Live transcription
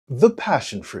The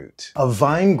passion fruit, a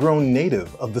vine grown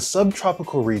native of the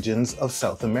subtropical regions of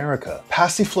South America.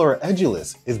 Passiflora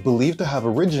edulis is believed to have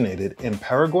originated in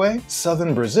Paraguay,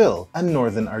 southern Brazil, and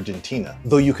northern Argentina,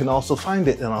 though you can also find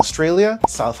it in Australia,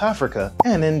 South Africa,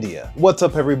 and India. What's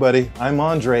up everybody, I'm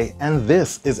Andre, and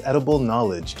this is Edible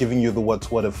Knowledge, giving you the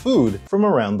what's what of food from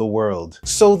around the world.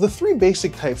 So the three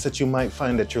basic types that you might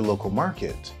find at your local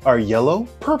market are yellow,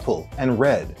 purple, and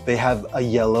red. They have a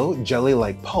yellow,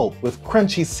 jelly-like pulp with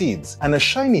crunchy seeds and a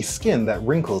shiny skin that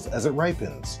wrinkles as it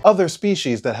ripens. Other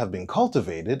species that have been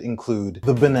cultivated include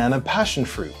the banana passion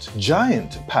fruit,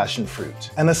 giant passion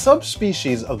fruit, and a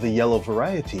subspecies of the yellow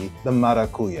variety, the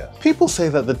maracuya. People say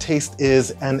that the taste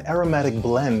is an aromatic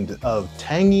blend of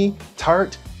tangy,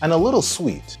 tart, and a little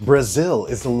sweet. Brazil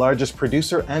is the largest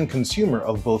producer and consumer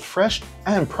of both fresh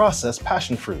and processed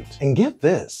passion fruit. And get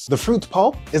this, the fruit's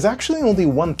pulp is actually only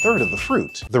 1/3 of the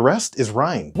fruit. The rest is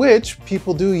rind, which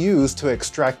people do use to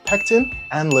extract pectin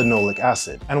and linoleic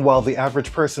acid. And while the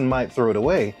average person might throw it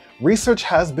away, research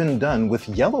has been done with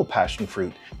yellow passion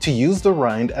fruit to use the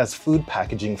rind as food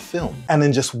packaging film. And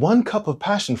in just 1 cup of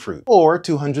passion fruit, or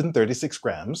 236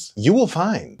 grams, you will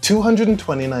find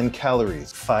 229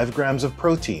 calories, 5 grams of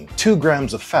protein, 2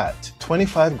 grams of fat,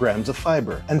 25 grams of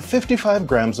fiber, and 55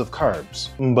 grams of carbs.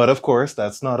 But of course,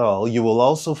 that's not all. You will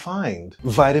also find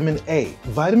vitamin A,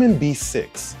 vitamin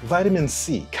B6, vitamin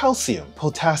C, calcium,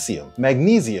 potassium,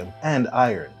 magnesium, and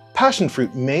iron. Passion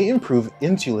fruit may improve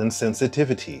insulin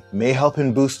sensitivity, may help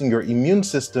in boosting your immune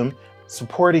system,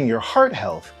 supporting your heart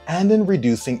health, and in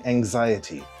reducing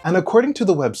anxiety. And according to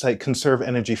the website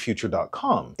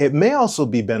conserveenergyfuture.com, it may also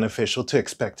be beneficial to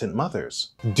expectant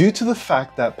mothers. Due to the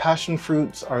fact that passion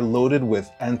fruits are loaded with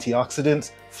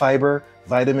antioxidants, fiber,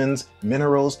 vitamins,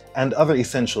 minerals, and other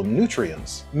essential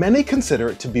nutrients, many consider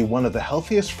it to be one of the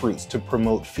healthiest fruits to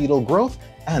promote fetal growth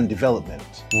and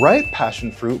development. Ripe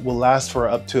passion fruit will last for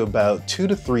up to about 2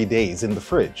 to 3 days in the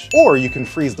fridge, or you can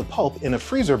freeze the pulp in a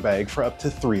freezer bag for up to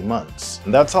 3 months.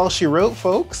 And that's all she wrote,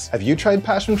 folks. Have you tried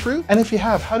passion fruit? And if you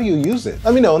have, how do you use it?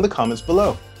 Let me know in the comments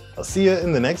below. I'll see you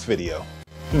in the next video.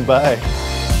 Bye.